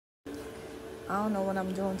I don't know what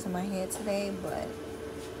I'm doing to my hair today, but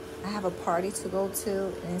I have a party to go to,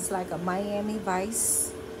 and it's like a Miami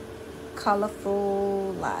Vice,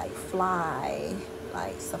 colorful, like fly,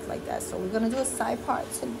 like stuff like that. So we're gonna do a side part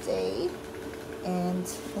today, and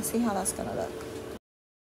let's see how that's gonna look.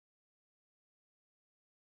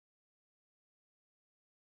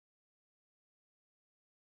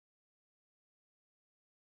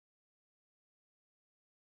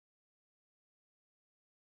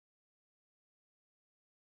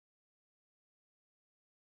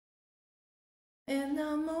 In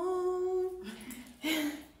the mood.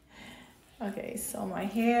 Okay, so my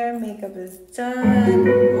hair, makeup is done.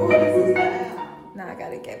 Now I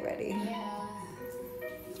gotta get ready. Yeah.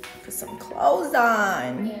 Put some clothes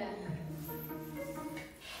on. Yeah.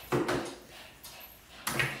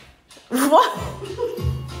 What?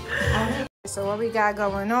 So what we got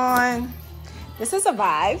going on? This is a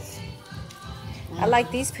vibe. I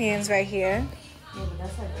like these pants right here. Yeah, but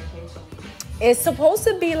that's like vacation. It's supposed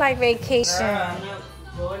to be like vacation.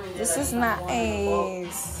 Girl, This is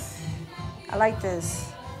nice. I like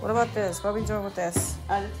this. What about this? What are we doing with this?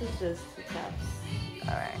 This is just the tops.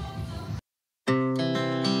 All right.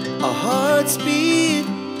 Our hearts beat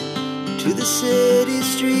to the city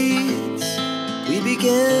streets. We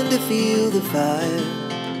began to feel the fire.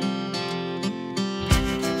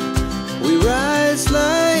 We rise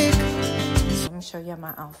like. So let me show you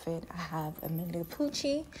my outfit. I have Emilia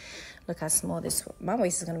Pucci. Look how small this. My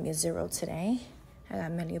waist is gonna be a 0 today. I got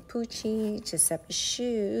Emilia Pucci, Giuseppe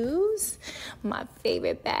shoes, my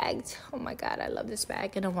favorite bag. Oh my God, I love this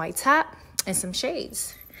bag. And a white top and some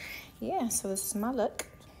shades. Yeah, so this is my look.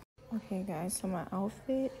 Okay, guys, so my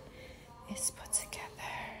outfit is put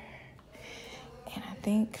together. And I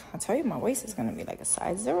think, I'll tell you, my waist is gonna be like a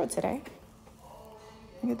size 0 today.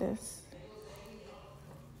 Look at this.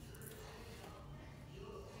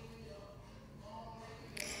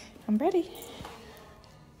 I'm ready.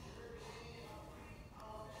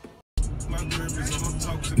 My purpose, I'ma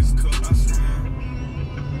talk to this cup, I swear.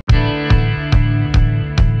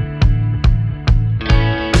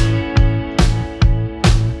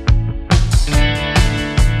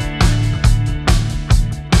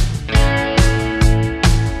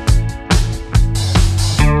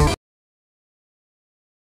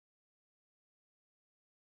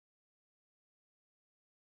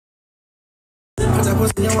 Cause I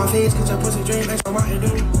pussy on my face, cause I pussy drink, that's what my head do.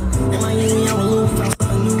 In my uni, I will lose.